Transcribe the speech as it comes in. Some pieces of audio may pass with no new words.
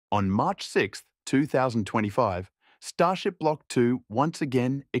On March 6, 2025, Starship Block 2 once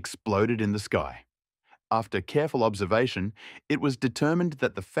again exploded in the sky. After careful observation, it was determined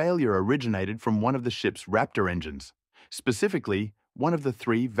that the failure originated from one of the ship's Raptor engines, specifically one of the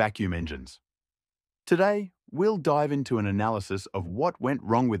three vacuum engines. Today, we'll dive into an analysis of what went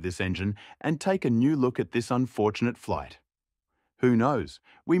wrong with this engine and take a new look at this unfortunate flight. Who knows,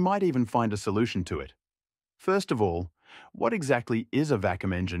 we might even find a solution to it. First of all, what exactly is a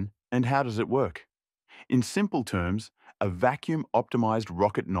vacuum engine and how does it work? In simple terms, a vacuum-optimized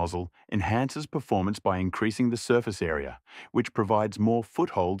rocket nozzle enhances performance by increasing the surface area, which provides more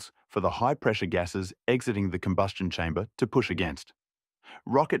footholds for the high-pressure gases exiting the combustion chamber to push against.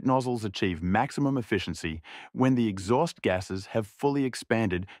 Rocket nozzles achieve maximum efficiency when the exhaust gases have fully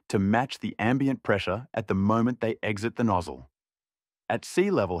expanded to match the ambient pressure at the moment they exit the nozzle. At sea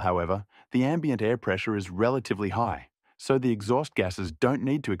level, however, the ambient air pressure is relatively high, so the exhaust gases don't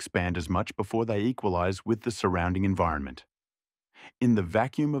need to expand as much before they equalize with the surrounding environment. In the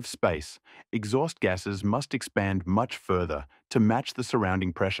vacuum of space, exhaust gases must expand much further to match the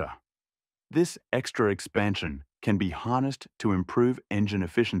surrounding pressure. This extra expansion can be harnessed to improve engine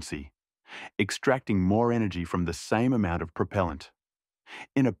efficiency, extracting more energy from the same amount of propellant.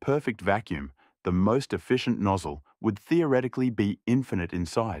 In a perfect vacuum, the most efficient nozzle would theoretically be infinite in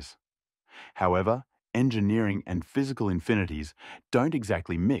size. However, engineering and physical infinities don't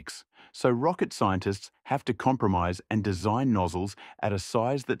exactly mix, so rocket scientists have to compromise and design nozzles at a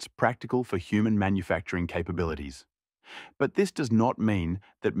size that's practical for human manufacturing capabilities. But this does not mean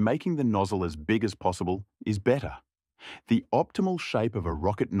that making the nozzle as big as possible is better. The optimal shape of a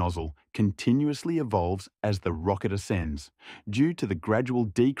rocket nozzle continuously evolves as the rocket ascends, due to the gradual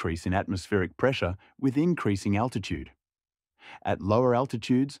decrease in atmospheric pressure with increasing altitude. At lower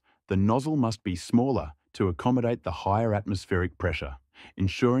altitudes, the nozzle must be smaller to accommodate the higher atmospheric pressure,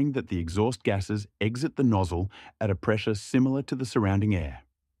 ensuring that the exhaust gases exit the nozzle at a pressure similar to the surrounding air.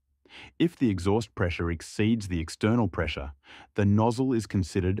 If the exhaust pressure exceeds the external pressure, the nozzle is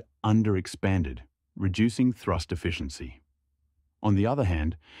considered underexpanded, reducing thrust efficiency. On the other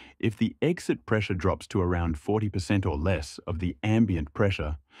hand, if the exit pressure drops to around 40% or less of the ambient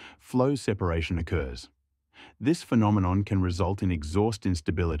pressure, flow separation occurs. This phenomenon can result in exhaust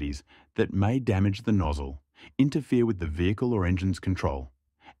instabilities that may damage the nozzle, interfere with the vehicle or engine's control,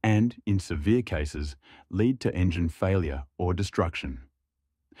 and, in severe cases, lead to engine failure or destruction.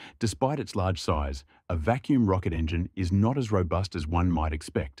 Despite its large size, a vacuum rocket engine is not as robust as one might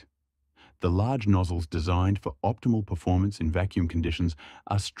expect. The large nozzles designed for optimal performance in vacuum conditions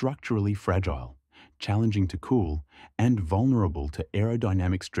are structurally fragile, challenging to cool, and vulnerable to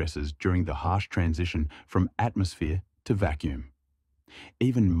aerodynamic stresses during the harsh transition from atmosphere to vacuum.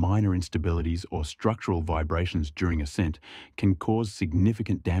 Even minor instabilities or structural vibrations during ascent can cause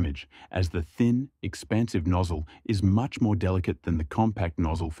significant damage, as the thin, expansive nozzle is much more delicate than the compact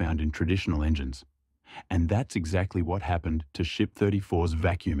nozzle found in traditional engines. And that's exactly what happened to Ship 34's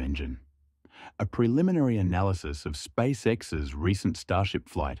vacuum engine. A preliminary analysis of SpaceX's recent Starship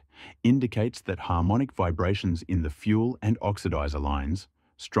flight indicates that harmonic vibrations in the fuel and oxidizer lines,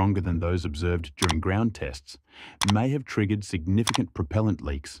 stronger than those observed during ground tests, may have triggered significant propellant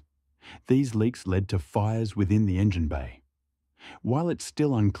leaks. These leaks led to fires within the engine bay. While it's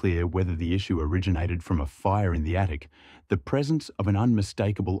still unclear whether the issue originated from a fire in the attic, the presence of an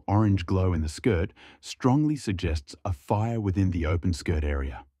unmistakable orange glow in the skirt strongly suggests a fire within the open skirt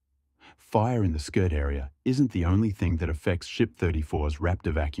area. Fire in the skirt area isn't the only thing that affects Ship 34's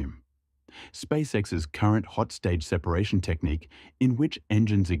Raptor vacuum. SpaceX's current hot stage separation technique, in which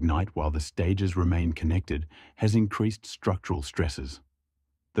engines ignite while the stages remain connected, has increased structural stresses.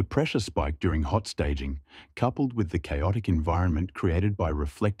 The pressure spike during hot staging, coupled with the chaotic environment created by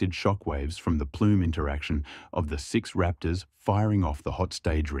reflected shock waves from the plume interaction of the 6 Raptors firing off the hot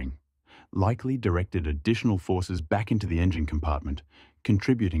stage ring, likely directed additional forces back into the engine compartment,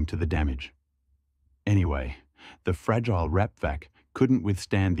 contributing to the damage. Anyway, the fragile RapVac couldn't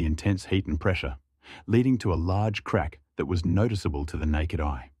withstand the intense heat and pressure, leading to a large crack that was noticeable to the naked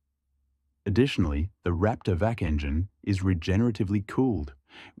eye. Additionally, the Raptor vac engine is regeneratively cooled,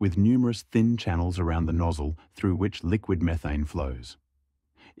 with numerous thin channels around the nozzle through which liquid methane flows.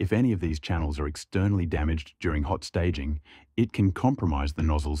 If any of these channels are externally damaged during hot staging, it can compromise the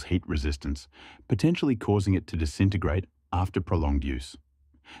nozzle's heat resistance, potentially causing it to disintegrate after prolonged use.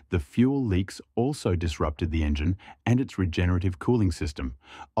 The fuel leaks also disrupted the engine and its regenerative cooling system,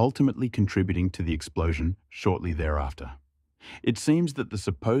 ultimately contributing to the explosion shortly thereafter. It seems that the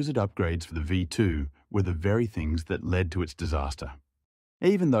supposed upgrades for the V2 were the very things that led to its disaster.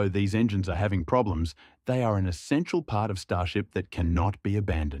 Even though these engines are having problems, they are an essential part of Starship that cannot be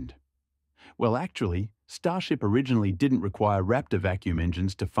abandoned. Well, actually, Starship originally didn't require Raptor vacuum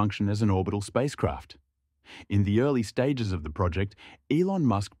engines to function as an orbital spacecraft. In the early stages of the project, Elon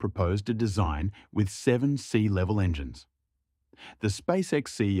Musk proposed a design with 7 sea-level engines. The SpaceX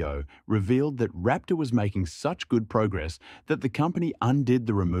CEO revealed that Raptor was making such good progress that the company undid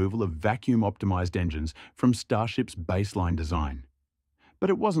the removal of vacuum-optimized engines from Starship's baseline design. But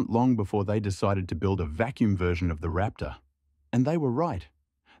it wasn't long before they decided to build a vacuum version of the Raptor. And they were right.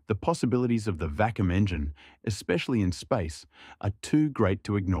 The possibilities of the Vaccum engine, especially in space, are too great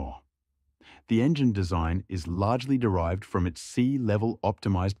to ignore. The engine design is largely derived from its sea-level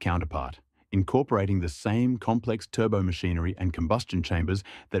optimized counterpart, incorporating the same complex turbomachinery and combustion chambers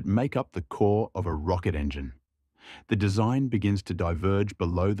that make up the core of a rocket engine. The design begins to diverge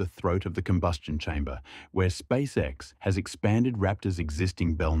below the throat of the combustion chamber, where SpaceX has expanded Raptor's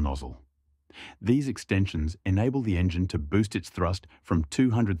existing bell nozzle. These extensions enable the engine to boost its thrust from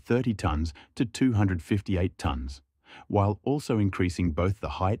 230 tons to 258 tons, while also increasing both the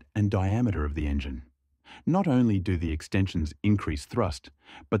height and diameter of the engine. Not only do the extensions increase thrust,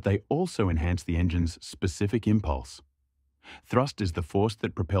 but they also enhance the engine's specific impulse. Thrust is the force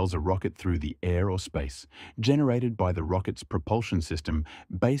that propels a rocket through the air or space, generated by the rocket's propulsion system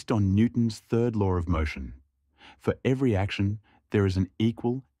based on Newton's third law of motion. For every action, there is an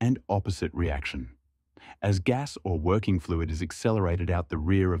equal and opposite reaction. As gas or working fluid is accelerated out the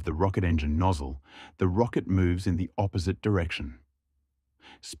rear of the rocket engine nozzle, the rocket moves in the opposite direction.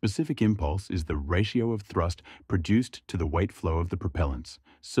 Specific impulse is the ratio of thrust produced to the weight flow of the propellants,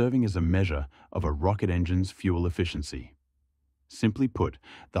 serving as a measure of a rocket engine's fuel efficiency. Simply put,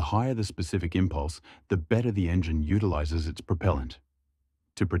 the higher the specific impulse, the better the engine utilizes its propellant.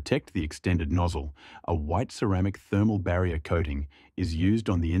 To protect the extended nozzle, a white ceramic thermal barrier coating is used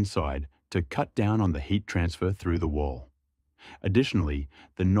on the inside to cut down on the heat transfer through the wall. Additionally,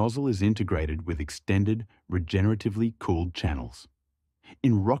 the nozzle is integrated with extended, regeneratively cooled channels.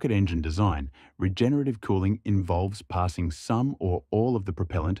 In rocket engine design, regenerative cooling involves passing some or all of the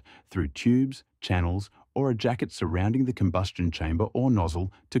propellant through tubes, channels, or a jacket surrounding the combustion chamber or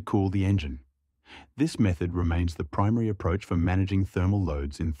nozzle to cool the engine. This method remains the primary approach for managing thermal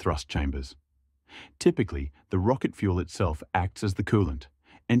loads in thrust chambers. Typically, the rocket fuel itself acts as the coolant,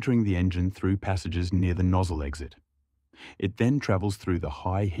 entering the engine through passages near the nozzle exit. It then travels through the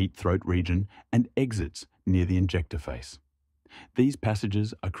high heat throat region and exits near the injector face. These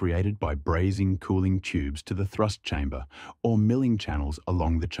passages are created by brazing cooling tubes to the thrust chamber or milling channels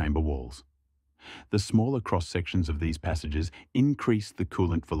along the chamber walls. The smaller cross-sections of these passages increase the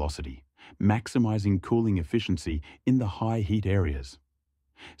coolant velocity, maximizing cooling efficiency in the high heat areas.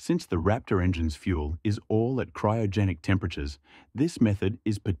 Since the Raptor engine's fuel is all at cryogenic temperatures, this method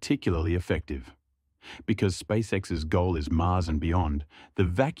is particularly effective. Because SpaceX's goal is Mars and beyond, the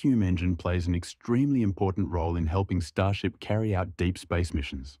vacuum engine plays an extremely important role in helping Starship carry out deep space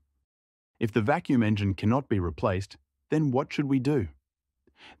missions. If the vacuum engine cannot be replaced, then what should we do?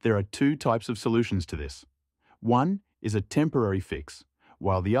 There are 2 types of solutions to this. One is a temporary fix,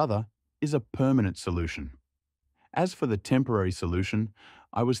 while the other is a permanent solution. As for the temporary solution,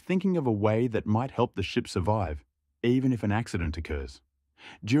 I was thinking of a way that might help the ship survive, even if an accident occurs.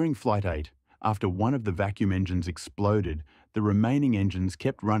 During Flight 8, after one of the vacuum engines exploded, the remaining engines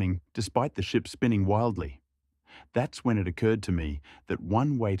kept running despite the ship spinning wildly. That's when it occurred to me that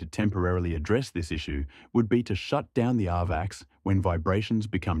one way to temporarily address this issue would be to shut down the RVACs when vibrations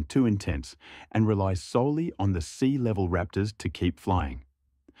become too intense and rely solely on the sea-level Raptors to keep flying.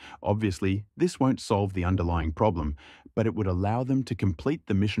 Obviously, this won't solve the underlying problem, but it would allow them to complete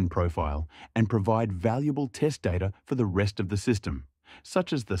the mission profile and provide valuable test data for the rest of the system,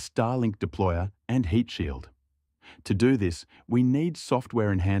 such as the Starlink deployer and heat shield. To do this, we need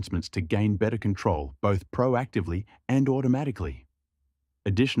software enhancements to gain better control, both proactively and automatically.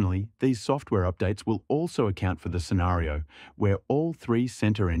 Additionally, these software updates will also account for the scenario where all 3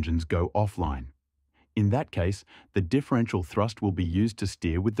 center engines go offline. In that case, the differential thrust will be used to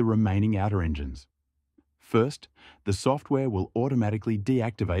steer with the remaining outer engines. First, the software will automatically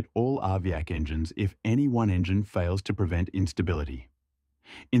deactivate all RVAC engines if any one engine fails to prevent instability.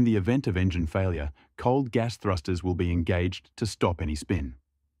 In the event of engine failure, cold gas thrusters will be engaged to stop any spin.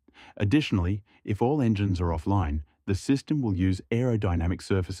 Additionally, if all engines are offline, the system will use aerodynamic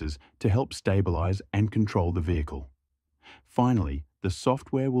surfaces to help stabilize and control the vehicle. Finally, the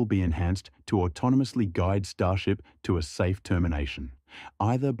software will be enhanced to autonomously guide Starship to a safe termination,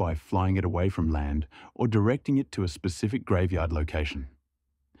 either by flying it away from land or directing it to a specific graveyard location.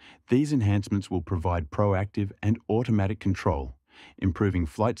 These enhancements will provide proactive and automatic control, improving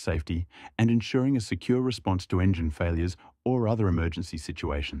flight safety and ensuring a secure response to engine failures or other emergency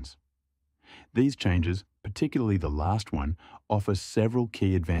situations. These changes, particularly the last one, offer several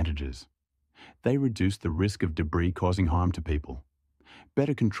key advantages. They reduce the risk of debris causing harm to people.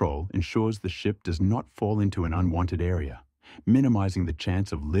 Better control ensures the ship does not fall into an unwanted area, minimizing the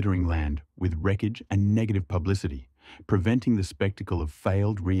chance of littering land with wreckage and negative publicity, preventing the spectacle of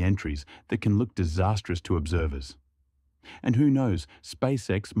failed re-entries that can look disastrous to observers. And who knows,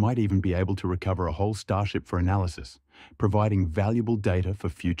 SpaceX might even be able to recover a whole Starship for analysis, providing valuable data for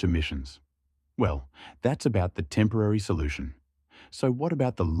future missions. Well, that's about the temporary solution. So what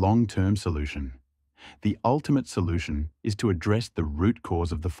about the long-term solution? The ultimate solution is to address the root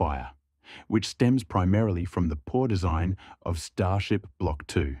cause of the fire, which stems primarily from the poor design of Starship Block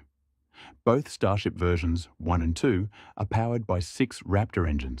 2. Both Starship versions 1 and 2 are powered by 6 Raptor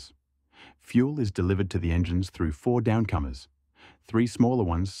engines. Fuel is delivered to the engines through 4 downcomers. 3 smaller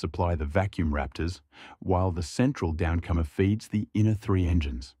ones supply the Vaccum Raptors, while the central downcomer feeds the inner 3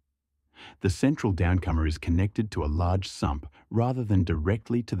 engines. The central downcomer is connected to a large sump rather than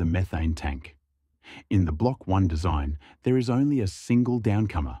directly to the methane tank. In the Block 1 design, there is only a single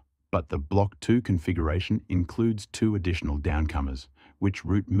downcomer, but the Block 2 configuration includes 2 additional downcomers, which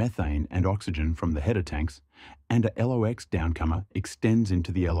route methane and oxygen from the header tanks, and a LOX downcomer extends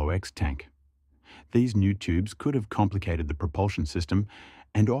into the LOX tank. These new tubes could have complicated the propulsion system,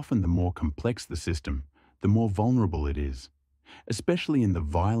 and often the more complex the system, the more vulnerable it is, especially in the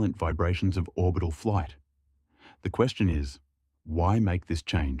violent vibrations of orbital flight. The question is, why make this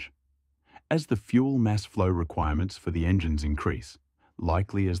change? As the fuel mass flow requirements for the engines increase,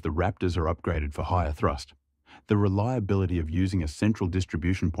 likely as the Raptors are upgraded for higher thrust, the reliability of using a central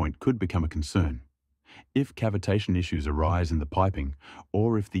distribution point could become a concern. If cavitation issues arise in the piping,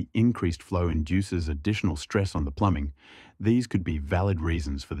 or if the increased flow induces additional stress on the plumbing, these could be valid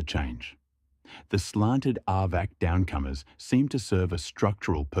reasons for the change. The slanted RVAC downcomers seem to serve a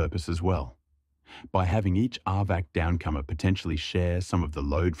structural purpose as well. By having each RVAC downcomer potentially share some of the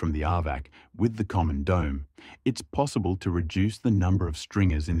load from the RVAC with the common dome, it's possible to reduce the number of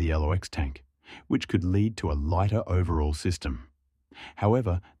stringers in the LOX tank, which could lead to a lighter overall system.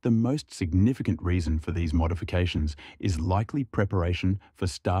 However, the most significant reason for these modifications is likely preparation for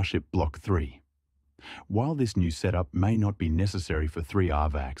Starship Block 3. While this new setup may not be necessary for 3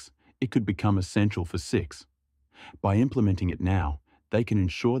 RVACs, it could become essential for 6. By implementing it now, they can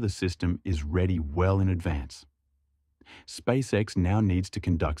ensure the system is ready well in advance. SpaceX now needs to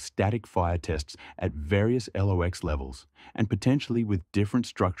conduct static fire tests at various LOX levels and potentially with different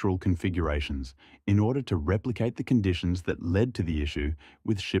structural configurations in order to replicate the conditions that led to the issue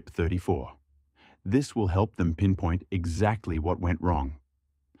with Ship 34. This will help them pinpoint exactly what went wrong.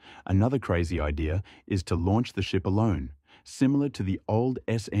 Another crazy idea is to launch the ship alone, similar to the old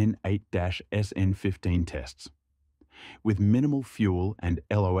SN8-SN15 tests. With minimal fuel and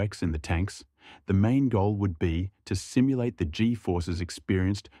LOX in the tanks, the main goal would be to simulate the G-forces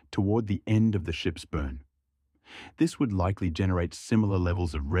experienced toward the end of the ship's burn. This would likely generate similar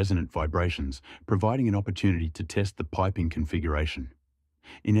levels of resonant vibrations, providing an opportunity to test the piping configuration.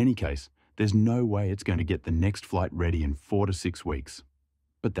 In any case, there's no way it's going to get the next flight ready in 4 to 6 weeks.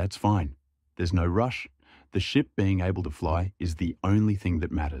 But that's fine. There's no rush. The ship being able to fly is the only thing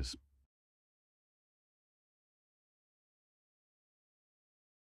that matters.